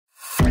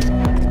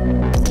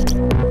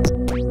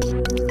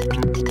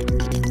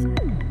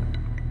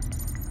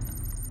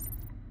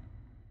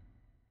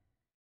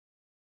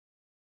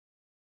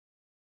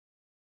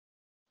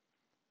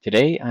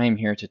Today, I am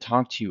here to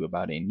talk to you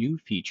about a new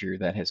feature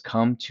that has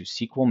come to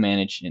SQL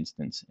Managed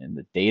Instance in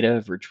the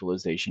data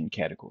virtualization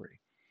category.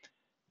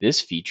 This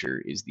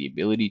feature is the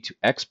ability to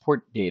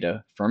export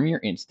data from your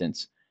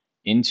instance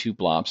into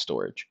blob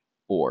storage,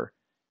 or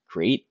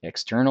create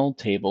external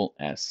table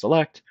as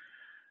select,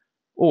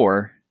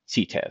 or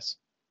CETAS.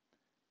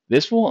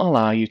 This will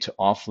allow you to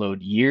offload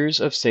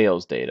years of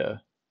sales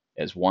data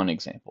as one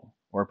example,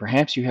 or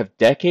perhaps you have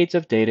decades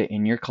of data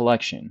in your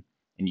collection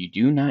and you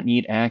do not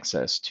need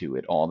access to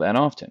it all that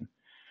often.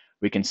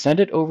 We can send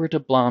it over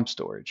to blob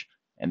storage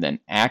and then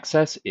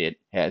access it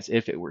as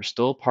if it were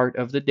still part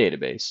of the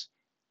database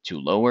to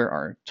lower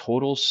our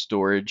total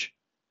storage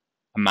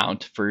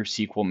amount for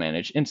SQL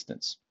Managed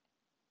Instance.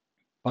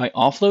 By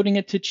offloading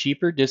it to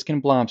cheaper disk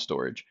and blob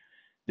storage,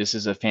 this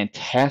is a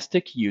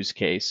fantastic use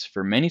case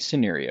for many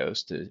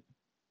scenarios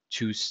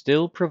to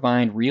still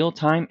provide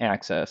real-time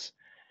access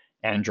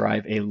and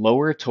drive a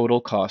lower total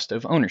cost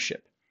of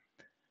ownership.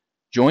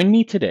 Join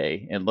me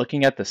today in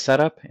looking at the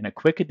setup and a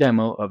quick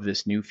demo of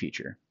this new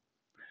feature.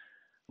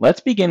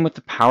 Let's begin with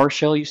the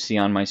PowerShell you see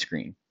on my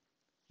screen.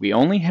 We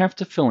only have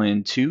to fill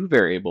in two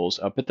variables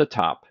up at the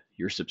top,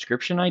 your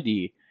subscription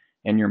ID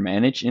and your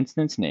managed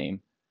instance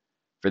name,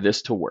 for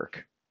this to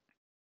work.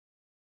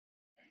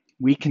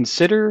 We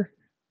consider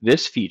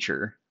this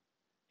feature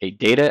a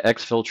data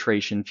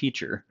exfiltration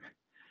feature,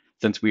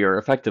 since we are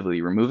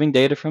effectively removing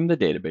data from the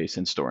database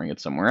and storing it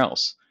somewhere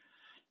else.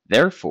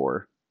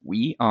 Therefore,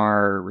 we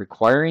are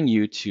requiring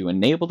you to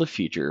enable the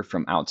feature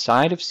from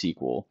outside of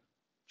SQL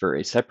for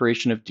a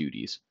separation of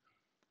duties.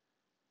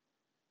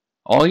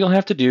 All you'll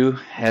have to do,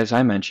 as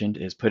I mentioned,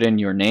 is put in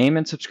your name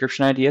and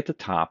subscription ID at the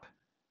top,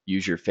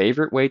 use your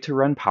favorite way to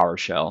run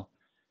PowerShell,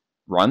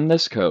 run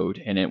this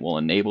code, and it will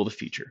enable the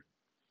feature.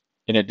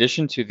 In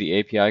addition to the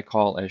API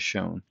call as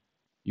shown,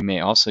 you may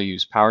also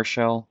use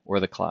PowerShell or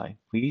the CLI.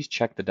 Please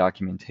check the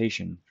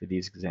documentation for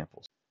these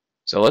examples.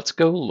 So let's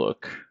go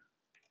look,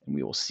 and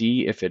we will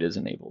see if it is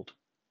enabled.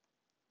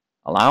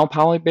 Allow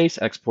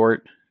Polybase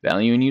export,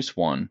 value in use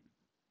 1.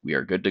 We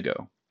are good to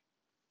go.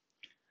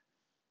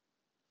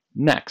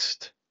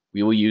 Next,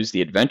 we will use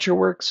the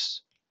AdventureWorks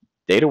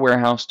Data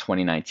Warehouse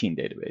 2019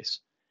 database.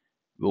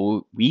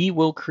 We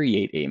will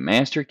create a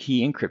master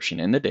key encryption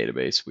in the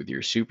database with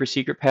your super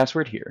secret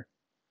password here.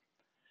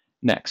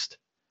 Next,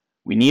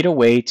 we need a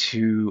way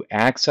to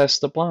access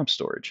the blob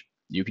storage.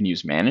 You can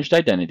use managed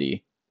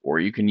identity or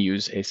you can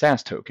use a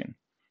SAS token.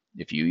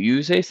 If you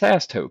use a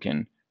SAS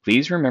token,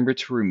 please remember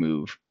to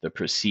remove the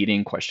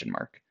preceding question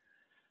mark.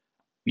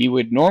 We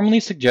would normally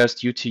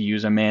suggest you to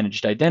use a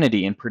managed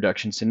identity in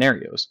production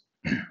scenarios.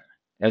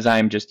 As I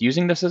am just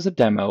using this as a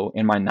demo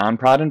in my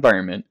non-prod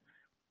environment,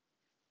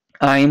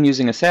 I am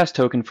using a SAS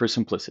token for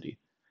simplicity.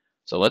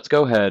 So let's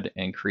go ahead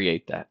and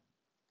create that.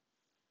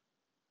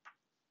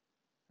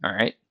 All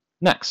right,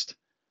 next,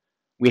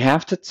 we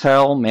have to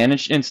tell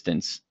managed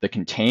instance the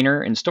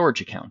container and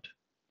storage account.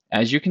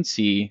 As you can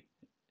see,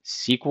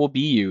 SQL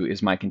BU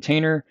is my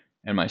container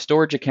and my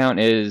storage account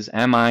is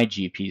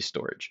MIGP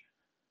storage.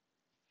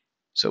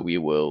 So we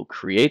will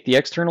create the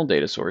external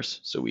data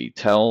source. So we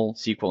tell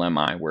SQL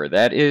MI where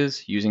that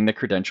is using the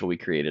credential we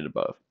created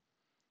above.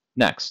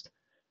 Next,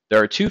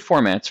 there are two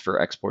formats for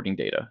exporting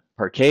data,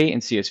 Parquet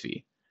and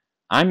CSV.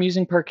 I'm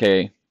using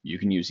Parquet. You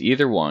can use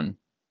either one.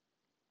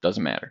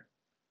 Doesn't matter.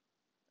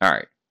 All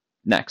right,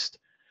 next.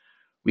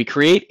 We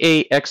create a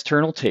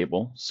external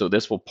table. So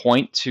this will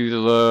point to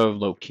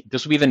the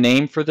this will be the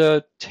name for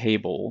the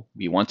table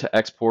we want to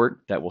export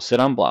that will sit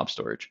on blob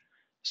storage.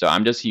 So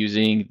I'm just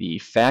using the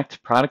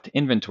fact product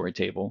inventory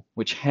table,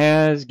 which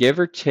has give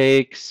or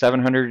take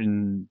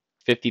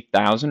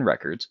 750,000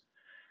 records.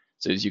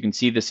 So as you can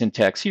see the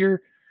syntax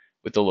here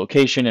with the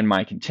location in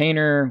my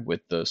container, with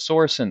the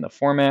source and the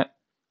format,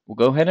 we'll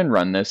go ahead and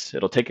run this.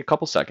 It'll take a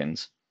couple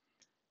seconds.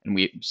 And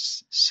we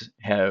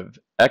have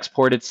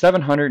exported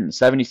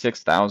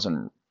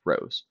 776,000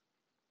 rows.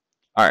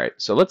 All right,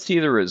 so let's see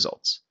the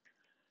results.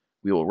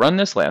 We will run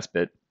this last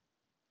bit,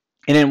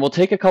 and it will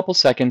take a couple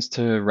seconds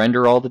to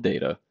render all the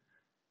data.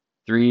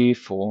 3,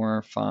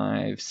 4,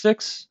 5,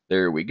 6,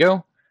 there we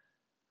go.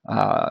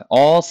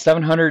 All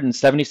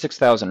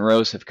 776,000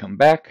 rows have come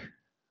back.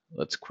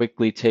 Let's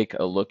quickly take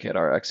a look at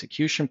our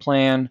execution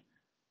plan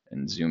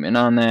and zoom in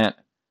on that.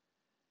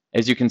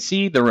 As you can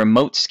see, the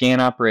remote scan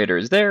operator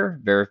is there,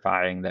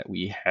 verifying that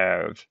we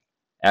have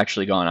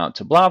actually gone out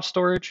to blob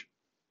storage.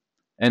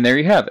 And there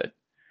you have it.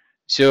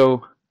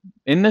 So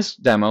in this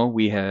demo,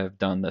 we have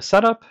done the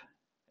setup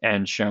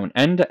and shown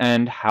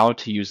end-to-end how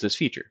to use this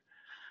feature.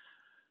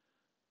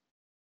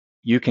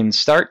 You can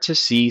start to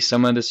see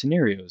some of the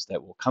scenarios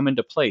that will come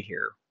into play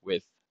here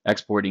with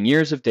exporting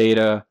years of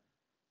data,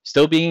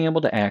 still being able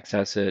to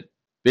access it.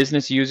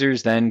 Business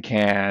users then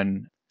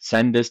can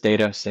send this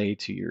data, say,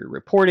 to your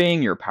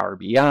reporting, your Power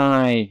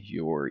BI,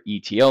 your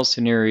ETL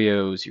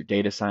scenarios, your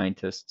data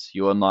scientists.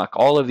 You'll unlock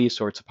all of these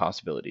sorts of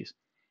possibilities.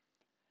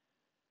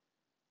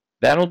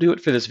 That'll do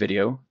it for this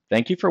video.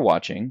 Thank you for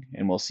watching,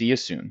 and we'll see you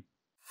soon.